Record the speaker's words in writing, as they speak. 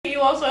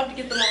you also have to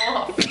get them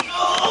off.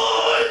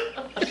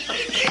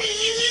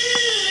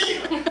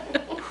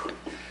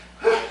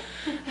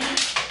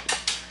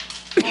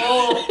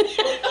 Oh.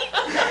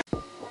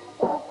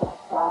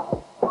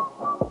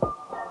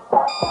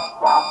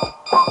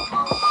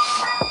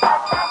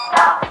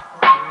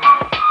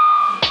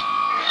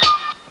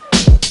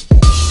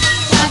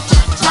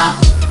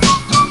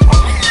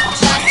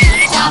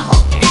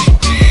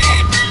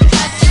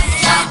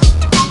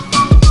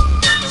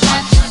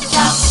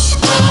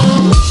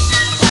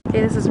 Okay,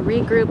 this is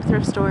Regroup,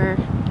 thrift store,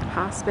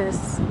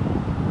 hospice,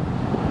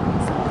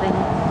 something.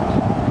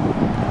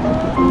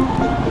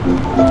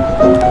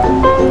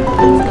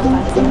 Let's go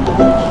buy some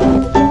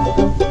lunch.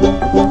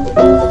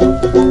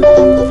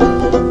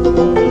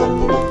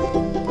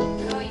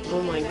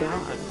 Oh my god,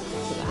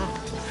 what's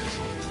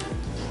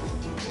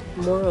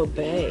that? Morro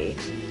Bay.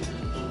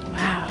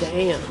 Wow.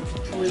 Damn.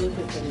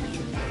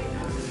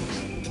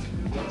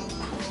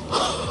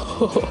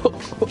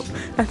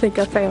 I think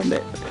I found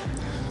it.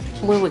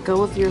 Will it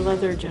go with your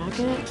leather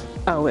jacket?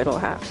 Oh, it'll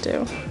have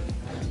to.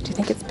 Do you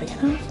think it's big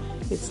enough?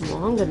 It's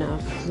long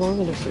enough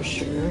for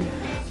sure.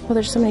 Well,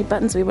 there's so many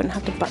buttons we wouldn't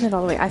have to button it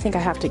all the way. I think I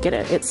have to get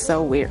it. It's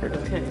so weird.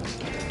 Okay.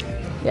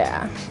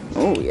 Yeah.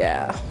 Oh,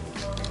 yeah.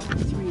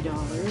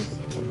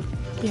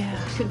 $3. Yeah.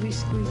 Could we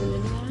squeeze it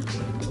into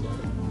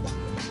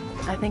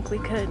that? I think we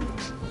could.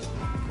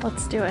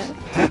 Let's do it.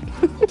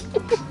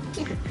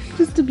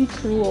 Just to be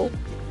cruel.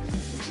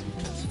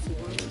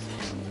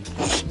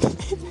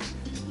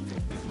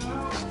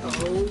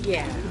 Oh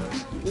yeah.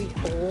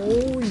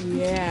 Oh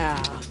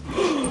yeah.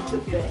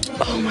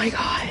 Oh my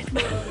god.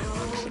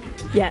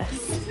 Yes.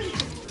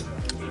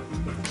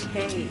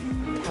 Hey,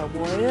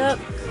 cowboy up.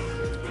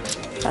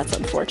 That's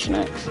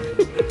unfortunate.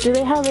 Do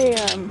they have a,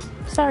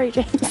 sorry,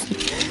 James.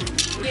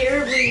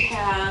 Here we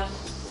have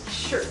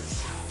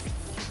shirts.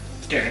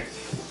 Okay.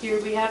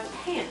 Here we have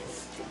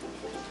pants.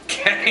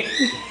 Okay.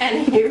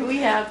 And here we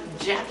have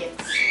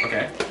jackets.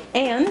 Okay.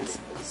 And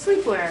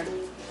Sleepwear.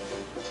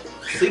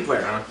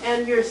 Sleepwear, huh?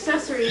 And your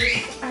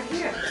accessories are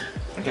here.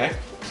 Okay.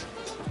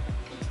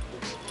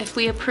 if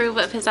we approve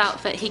of his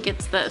outfit, he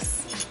gets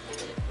this.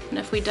 And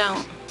if we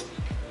don't,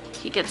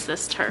 he gets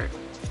this turd.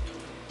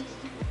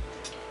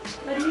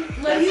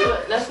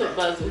 That's what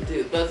Buzz would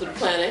do. Buzz would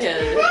plan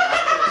ahead.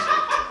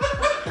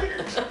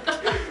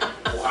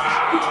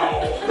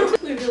 Wow.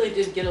 We really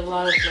did get a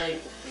lot of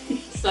like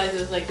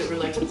sizes like that were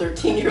like a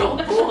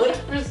 13-year-old boy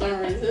for some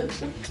reason.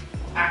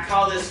 I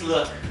call this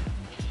look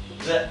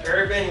the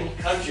urban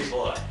country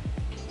boy.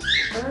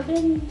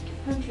 Urban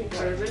country boy.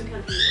 Urban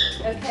country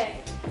boy.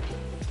 Okay.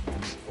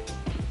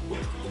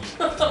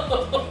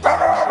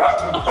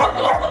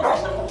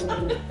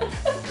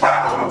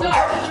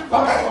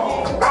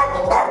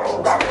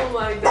 Oh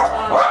my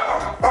god.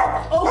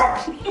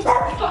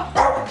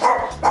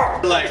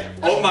 Like,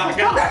 oh my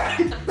god.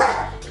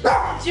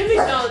 Jimmy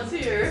John's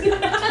here.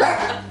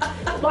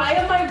 Why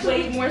am I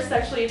way more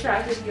sexually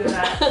attracted to you than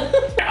that?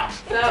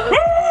 That was...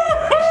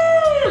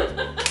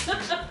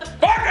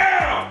 Fuck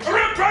yeah! I'm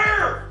in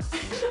prayer!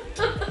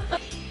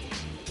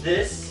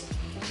 This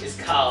is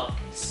called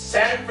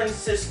San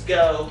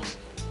Francisco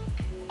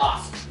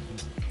Awesome.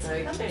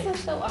 Okay. San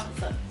Francisco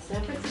awesome.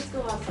 San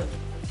Francisco awesome.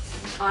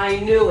 I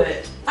knew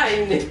it.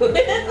 I knew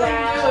it.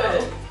 Wow.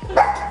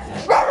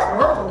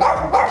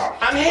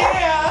 I'm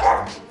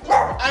here!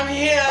 I'm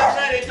here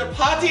ready to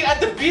party at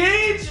the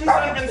beach in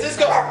San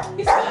Francisco.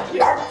 He's not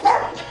here.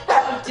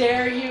 How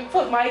dare you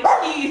put my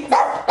keys?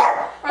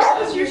 Are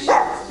those your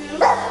shirts too?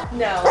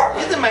 No.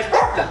 These are my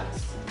flip-flops.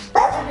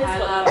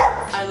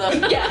 I love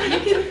it. Yeah, you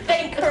can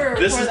thank her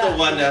This for is that. the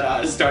one that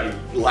I started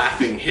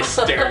laughing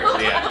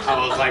hysterically at.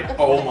 I was like,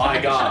 oh my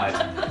god.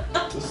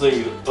 This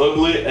thing is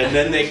ugly, and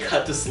then they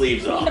cut the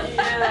sleeves off.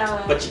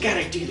 Yeah. But you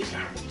gotta do the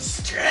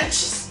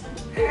stretches.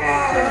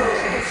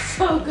 It's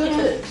so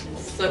good.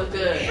 It's so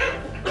good.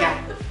 Yeah.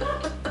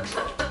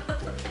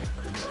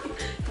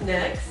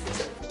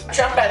 Next.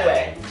 Trump, by the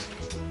way.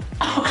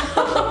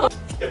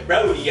 The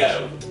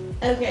rodeo.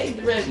 Okay,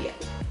 the rodeo.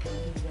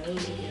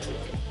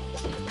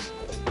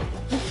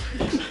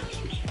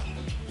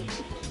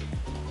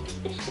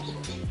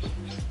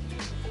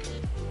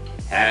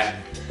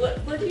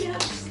 What do you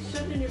have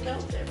shoved in your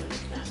belt there? What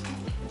is that?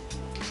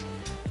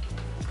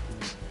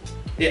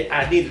 Yeah,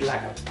 I needed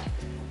like a,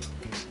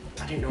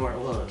 I didn't know where it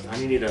was. I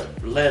needed a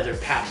leather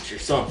pouch or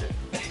something.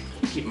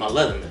 Keep my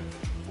Leatherman.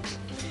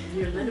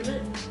 Your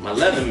liniment? My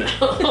Leatherman.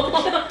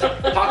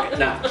 Pocket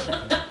knife.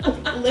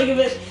 Look at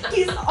it.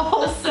 He's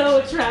also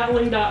a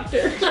traveling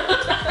doctor.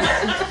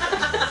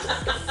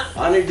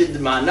 I needed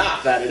my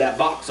knife out of that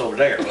box over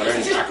there, but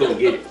I couldn't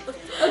get it.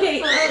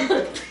 Okay,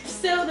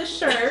 so the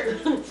shirt.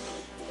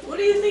 What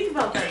do you think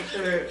about that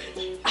shirt?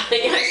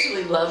 I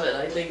actually love it.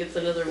 I think it's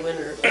another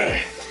winner.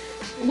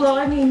 Well,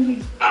 I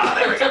mean, Ah,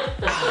 there we go.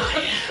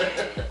 Ah, yeah.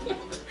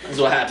 This is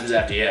what happens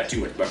after you have too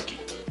much barbecue.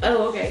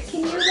 oh, okay. Can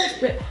you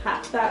like rip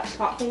half that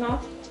top thing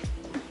off?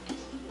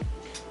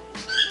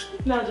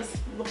 No, just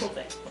the whole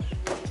thing.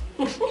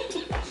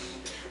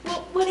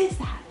 Well, what is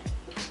that?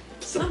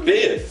 It's a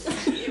bib.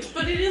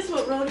 But it is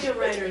what rodeo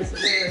riders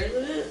wear,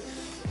 isn't it?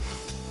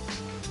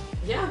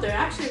 they're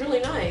actually really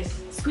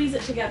nice. Squeeze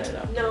it together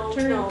though. No,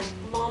 Turn it no, on.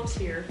 Mom's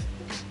here.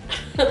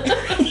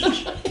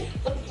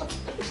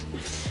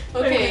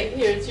 Okay,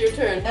 here, it's your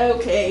turn.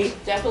 Okay.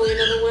 Definitely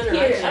another winner.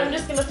 Here, I'm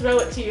just gonna throw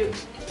it to you.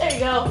 There you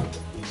go.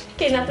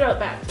 Okay, now throw it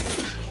back.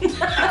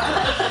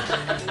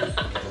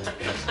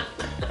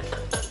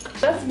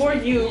 That's more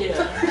you.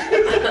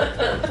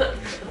 Yeah.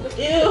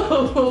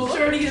 Ew.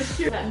 Shorty is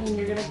here. Does that mean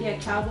you're gonna be a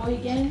cowboy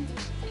again?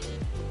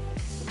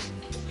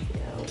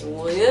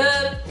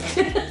 Yeah.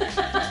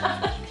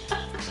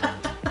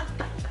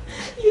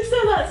 You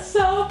said that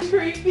so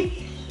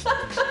creepy.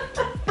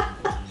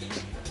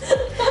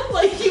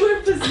 Like you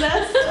were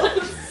possessed.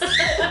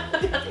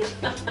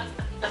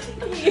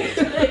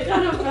 It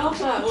kind of felt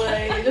that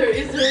way.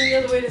 Is there any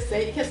other way to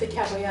say it? You can't say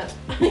cowboy up.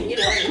 You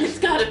know, it's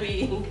gotta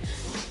be.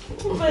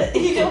 But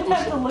you don't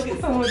have to look at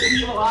someone with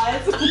evil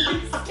eyes when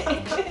you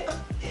say it.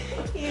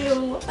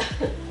 Ew.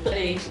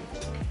 Hey.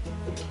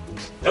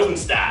 Newton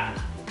style.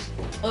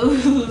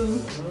 Ooh.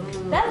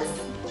 That's.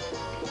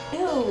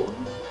 Ew.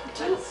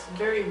 That's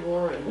very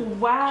Warren.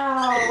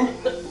 Wow.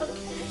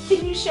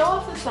 Can you show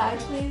off the side,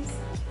 please?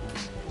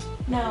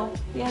 No,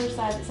 the other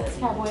side that says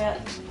cowboy up.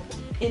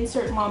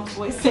 Insert mom's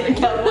voice saying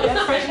cowboy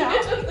up right now.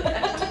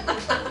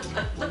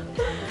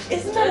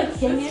 Isn't that a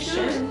hideous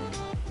shirt?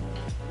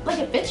 Like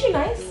it fits you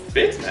nice.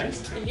 Fits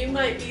nice. You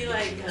might be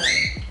like,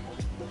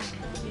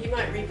 you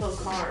might repo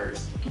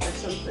cars or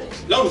something.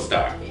 Lone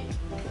Star.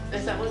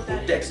 Is that what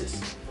that is?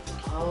 Texas.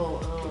 Oh,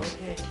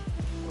 okay.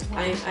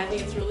 I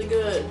think it's really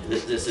good.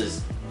 This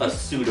is a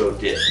pseudo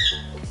dip.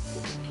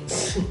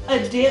 A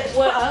dip.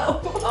 What?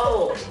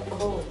 Oh.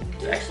 Oh.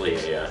 It's actually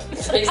a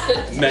So you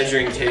said-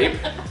 measuring tape,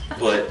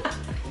 but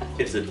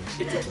it's a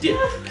dip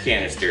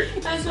canister.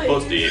 That's what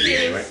Supposed to you be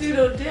say, anyway.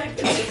 pseudo dick.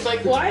 And it's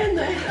like, why in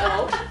the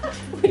hell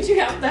would you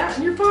have that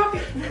in your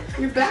pocket?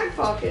 Your back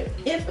pocket.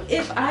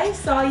 If I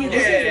saw you,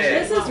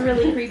 this is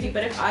really creepy,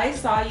 but if I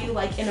saw you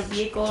like in a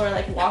vehicle or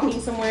like walking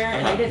somewhere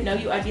and I didn't know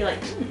you, I'd be like,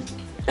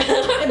 But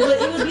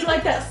it would be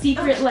like that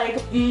secret, like,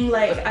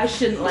 like I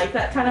shouldn't like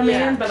that kind of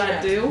man, but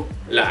I do.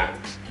 Like,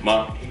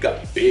 Mom, you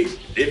got a big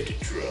lifted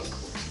truck.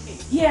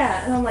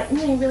 Yeah, and I'm like,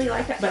 I really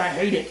like that, but I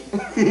hate it.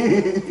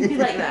 It'd be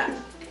like that.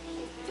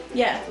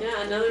 Yeah.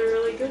 Yeah, another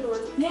really good one.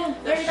 Yeah,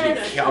 very That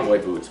nice. shirt-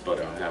 Cowboy boots, but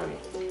I don't have any.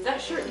 That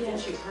shirt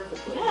fits you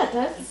perfectly. Yeah, it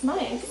does. It's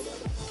nice.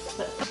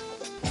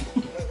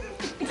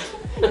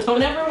 But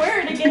don't ever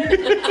wear it again.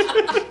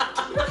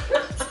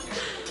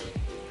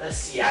 A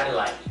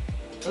Seattleite.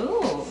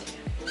 Ooh.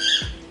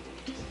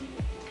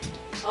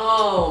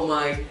 Oh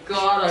my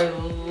god, I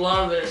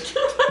love it.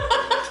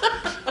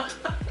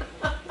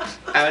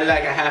 I would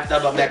like a half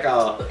double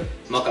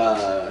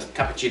mocha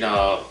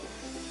cappuccino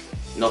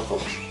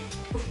knuckle.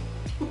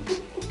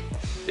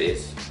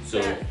 This. So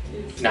That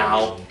is-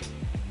 now.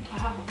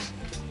 Wow.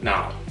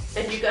 Now.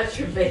 And you got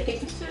your vein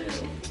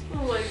too.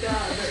 Oh my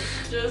god,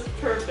 that's just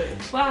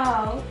perfect.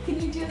 Wow. Can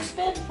you do a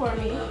spin for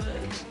me? Love it.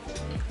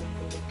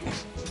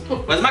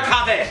 Where's my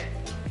coffee?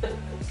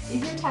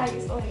 Your tag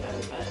is only on,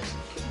 but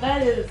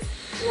that is.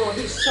 Well,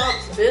 he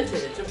shops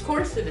vintage. Of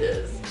course it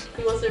is.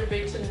 He wants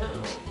everybody to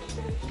know.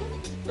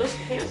 Those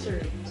pants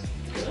are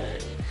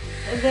good.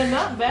 They're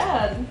not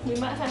bad. We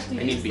might have to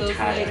They need use to be those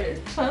tied.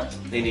 later. Huh?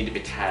 They need to be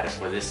tied up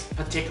for this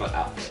particular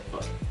outfit,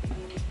 but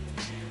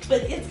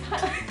But it's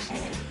kind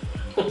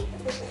of.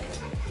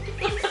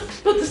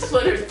 But the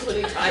sweater's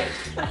pretty tight.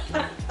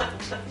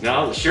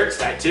 no, the shirt's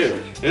tight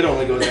too. It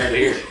only goes down to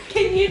here.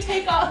 Can you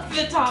take off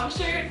the top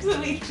shirt so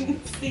we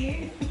can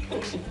see?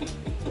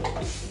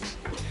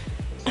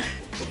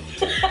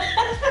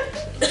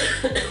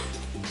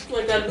 Oh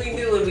my god, we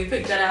knew when we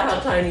picked that out how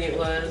tiny it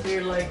was. We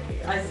were like,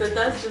 I said,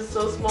 that's just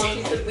so small.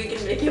 She said, we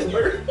can make it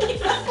work.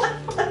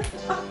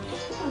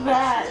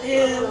 That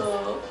is.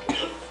 Oh.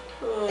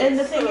 Oh, And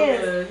the it's thing so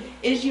is,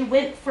 good. you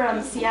went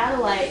from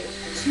Seattleite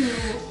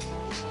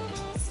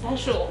to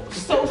special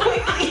so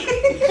quickly.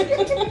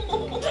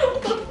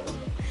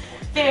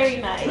 Very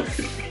nice.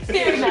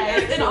 Very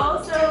nice. And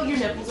also, your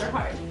nipples are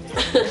hard.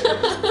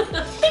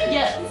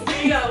 Yes.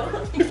 There you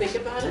go. Think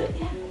about it.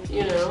 Yeah.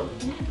 You know,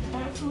 Yeah,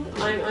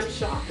 absolutely. I'm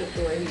shocked at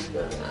the way he's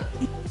done that.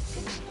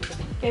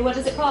 Okay, what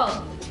is it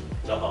called?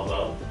 The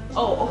hobo.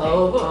 Oh, okay.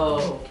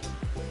 Oh.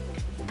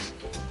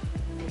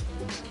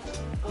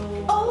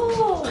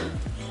 Oh.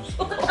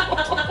 Oh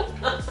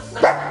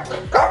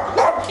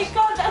my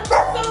god, that's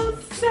so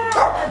sad.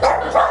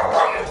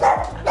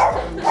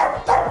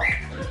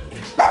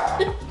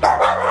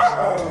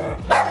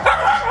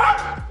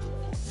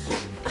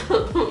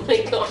 Oh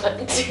my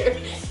god.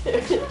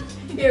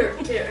 Here.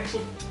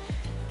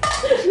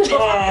 No.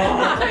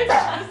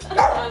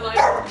 I like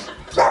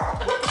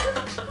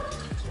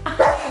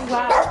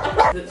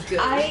Wow. That's good.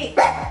 I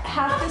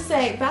have to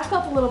say, back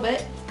up a little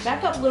bit.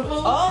 Back up a little bit.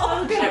 Oh,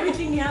 look at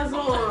everything he has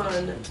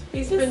on.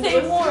 He's Just been stay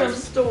to a warm. thrift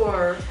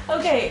store.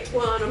 Okay,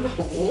 Well, I don't know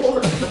about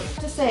warm. I have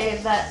to say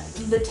that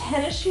the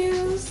tennis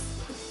shoes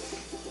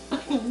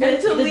And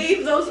to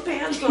leave those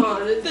pants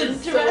on. It's the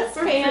just so dress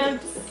perfect.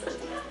 pants,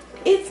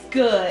 it's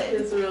good.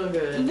 It's real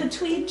good. The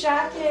tweed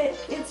jacket,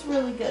 it's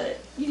really good.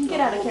 You can get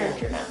out of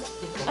character now.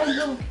 I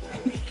know.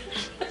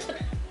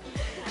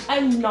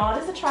 I'm not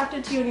as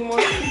attracted to you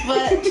anymore,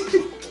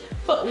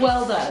 but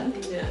well done.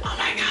 Yeah. Oh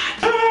my god.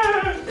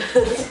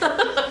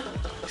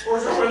 Or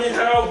someone need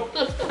help.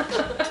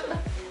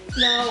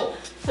 No.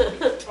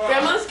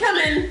 Grandma's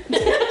coming.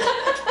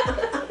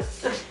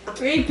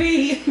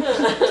 Creepy.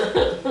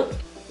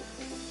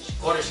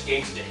 Scottish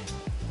gangster.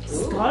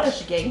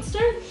 Scottish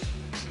gangster?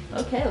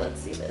 Okay,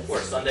 let's see this. Or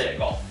Sunday at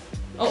golf.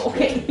 Oh,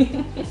 okay.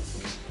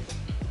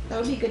 That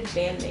would be a good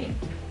band name.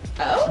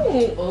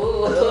 Oh!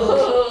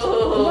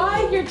 Oh.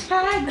 Why your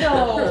tag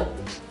though?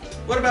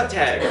 What about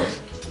tag?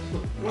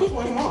 Wipe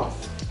them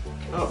off.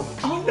 Oh.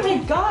 Oh my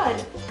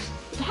god.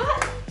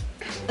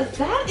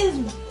 That is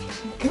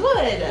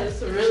good.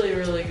 It's really,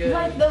 really good.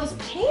 Like those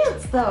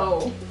pants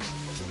though.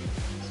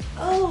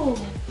 Oh.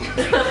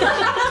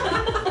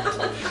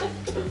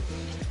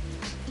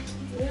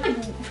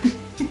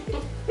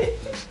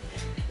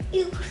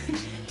 Ew.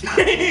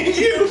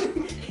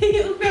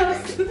 Ew,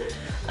 gross.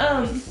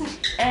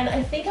 And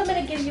I think I'm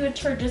gonna give you a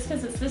turd just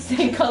because it's the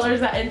same color as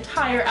that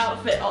entire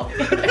outfit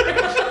altogether.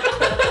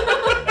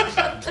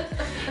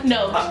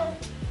 No.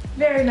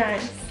 Very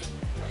nice.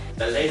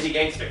 The lazy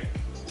gangster.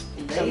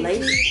 The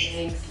lazy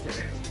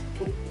gangster.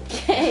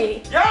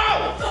 Okay. Yo! Yo!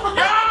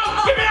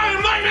 Get me out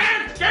of mine,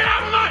 man! Get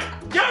out of mine!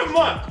 Give him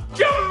mine!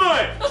 Give him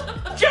mine!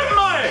 Give him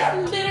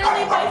mine!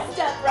 Literally my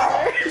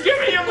stepbrother. Give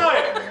me your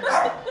mine!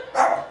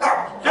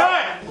 Do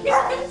it!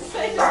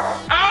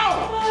 Ow!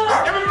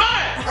 Give him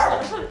mine!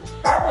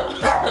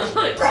 Oh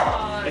my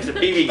god. It's a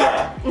BB gun.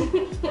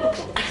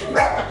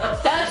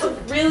 That's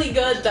really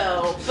good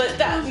though, but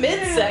that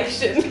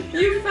midsection.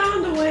 You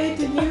found a way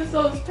to use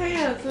those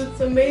pants. It's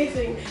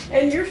amazing.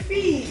 And your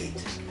feet.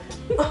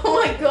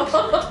 Oh my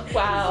god.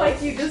 Wow.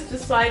 It's like you just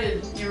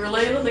decided, you were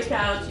laying on the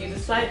couch, you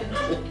decided to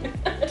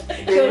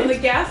go to the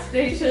gas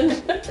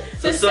station.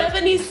 The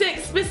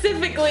 76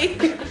 specifically.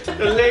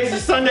 The lazy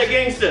Sunday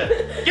gangster.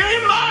 Give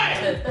me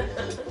mine!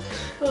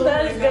 Oh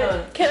That my is God.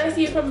 good. Can I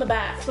see you from the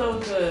back? So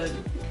good.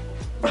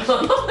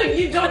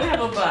 You don't have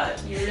a butt.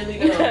 You really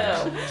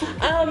don't.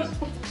 No.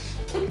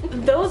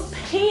 Those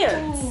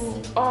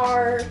pants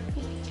are,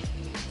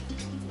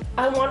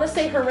 I want to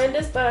say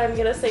horrendous, but I'm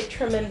going to say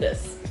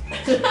tremendous.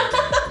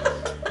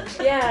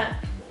 Yeah.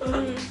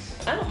 I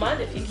don't mind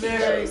if you keep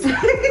those.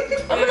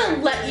 I'm going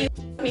to let you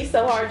me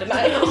so hard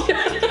tonight.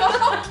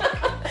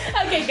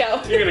 Okay,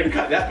 go. You're gonna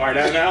cut that part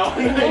out now.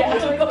 Yeah, I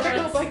don't know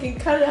if I can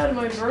cut it out of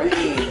my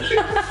brain.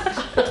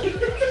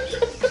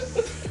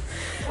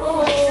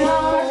 Oh.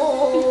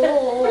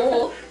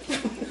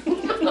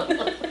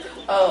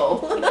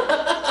 Oh.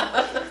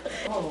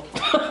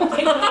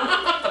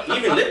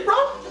 Even lip bro?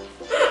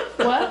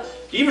 What?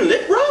 Even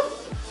lip bro?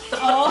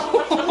 Oh.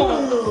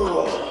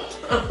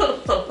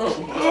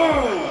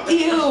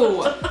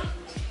 Ew.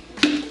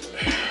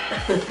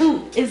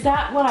 Is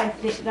that what I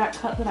think, that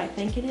cut that I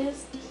think it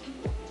is?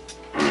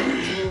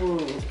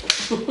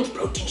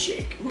 Protein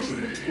shake.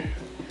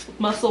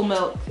 Muscle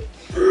milk.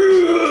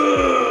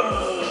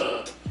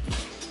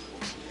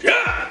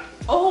 Yeah!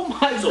 Oh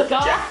my So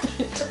god.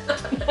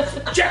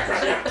 Jack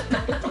right now.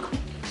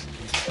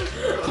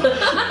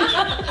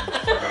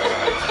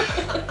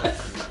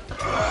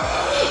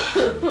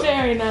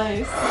 Very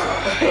nice.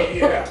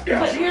 Yeah.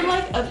 But you're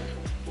like a,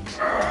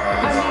 I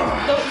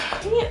mean, those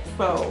pants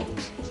though.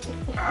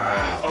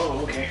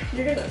 Oh, okay.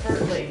 You're gonna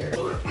hurt later.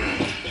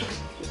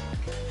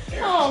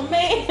 Oh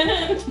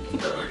man.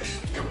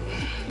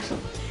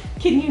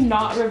 Can you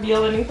not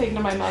reveal anything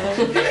to my mother,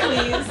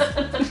 please?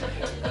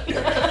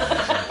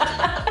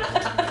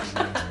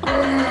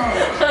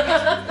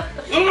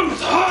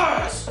 Very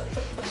nice.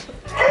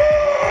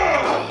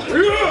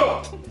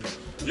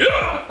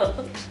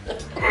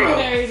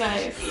 Very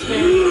nice.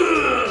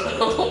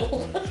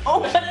 Oh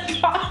my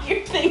god,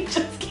 your thing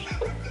just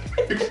came.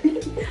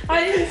 I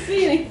didn't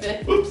see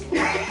anything.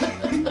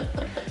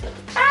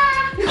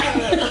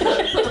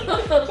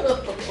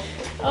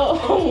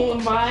 Oh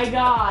my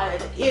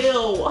god.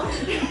 Ew.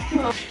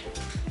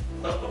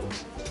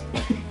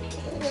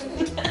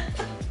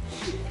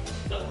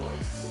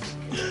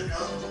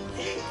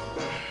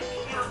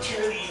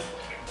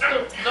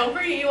 Don't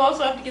forget, you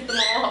also have to get them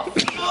all off.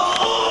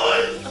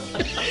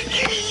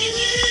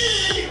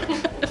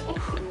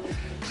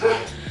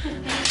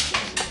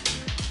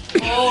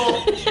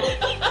 Oh.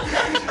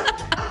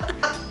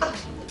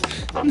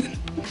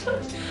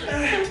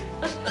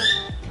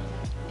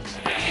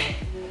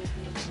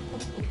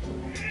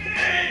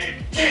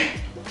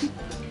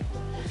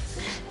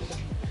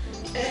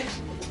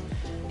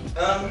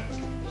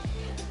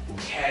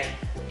 Okay.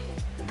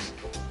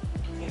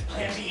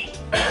 Plan B.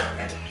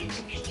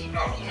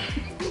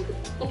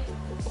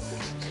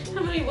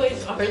 How many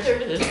ways are there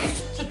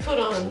to put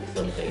on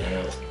something? I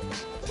don't.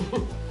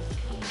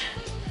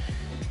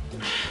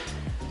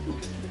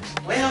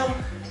 Well,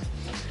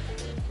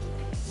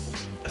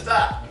 what's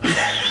up?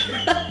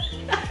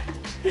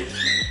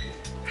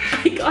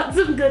 I got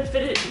some good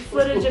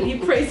footage of you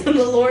praising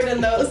the Lord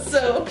in those,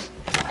 so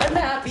I'm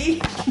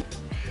happy.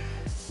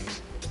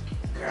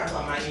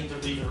 Grandma might need to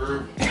leave the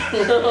room.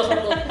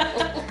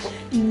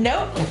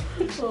 Nope.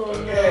 Oh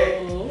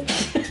Okay. no.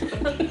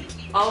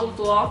 I'll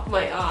block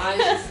my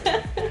eyes.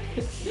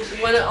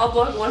 I'll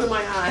block one of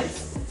my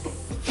eyes.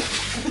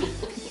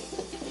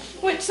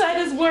 Which side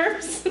is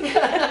worse?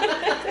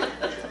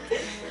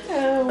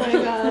 Oh my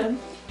god.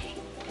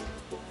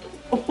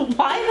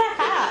 Why the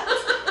hat?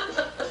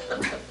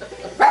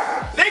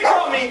 They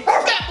call me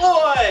Fat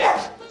Boy!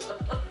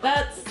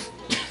 That's...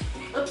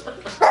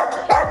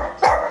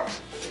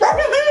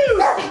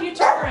 Woohoo! Can you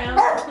turn around?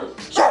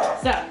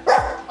 Stop.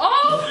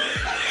 Oh!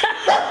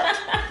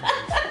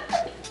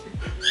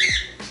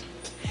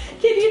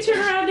 Can you turn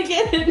around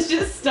again and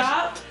just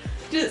stop?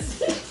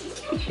 Just...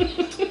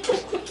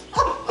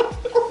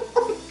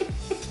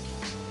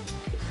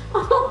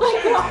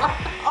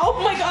 Oh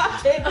my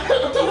god!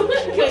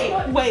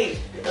 Wait.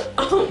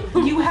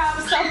 You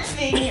have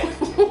something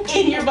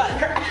in your butt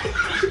crack.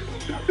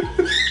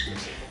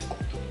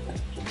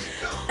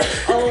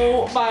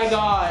 Oh my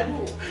god.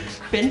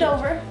 Bend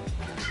over.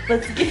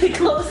 Let's get a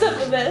close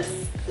up of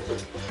this.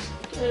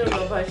 I don't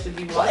know if I should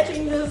be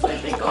watching this. I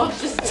think I'll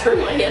just turn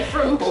my head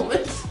for a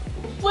moment.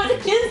 What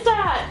is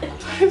that?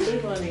 So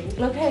funny.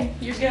 Okay,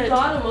 you're You good.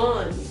 got him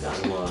on. You got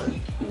him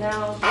on.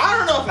 Now. I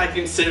don't know if I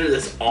consider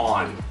this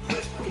on.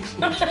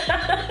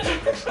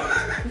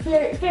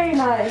 Very, very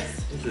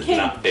nice. This is Okay.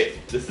 not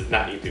fit. This is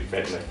not YouTube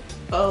friendly.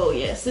 Oh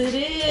yes, it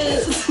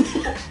is.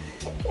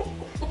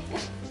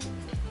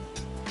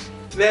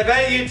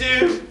 Bye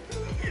YouTube.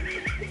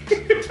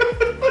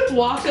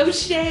 Walk of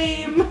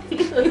shame.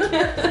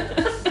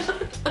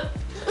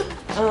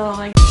 Oh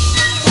my.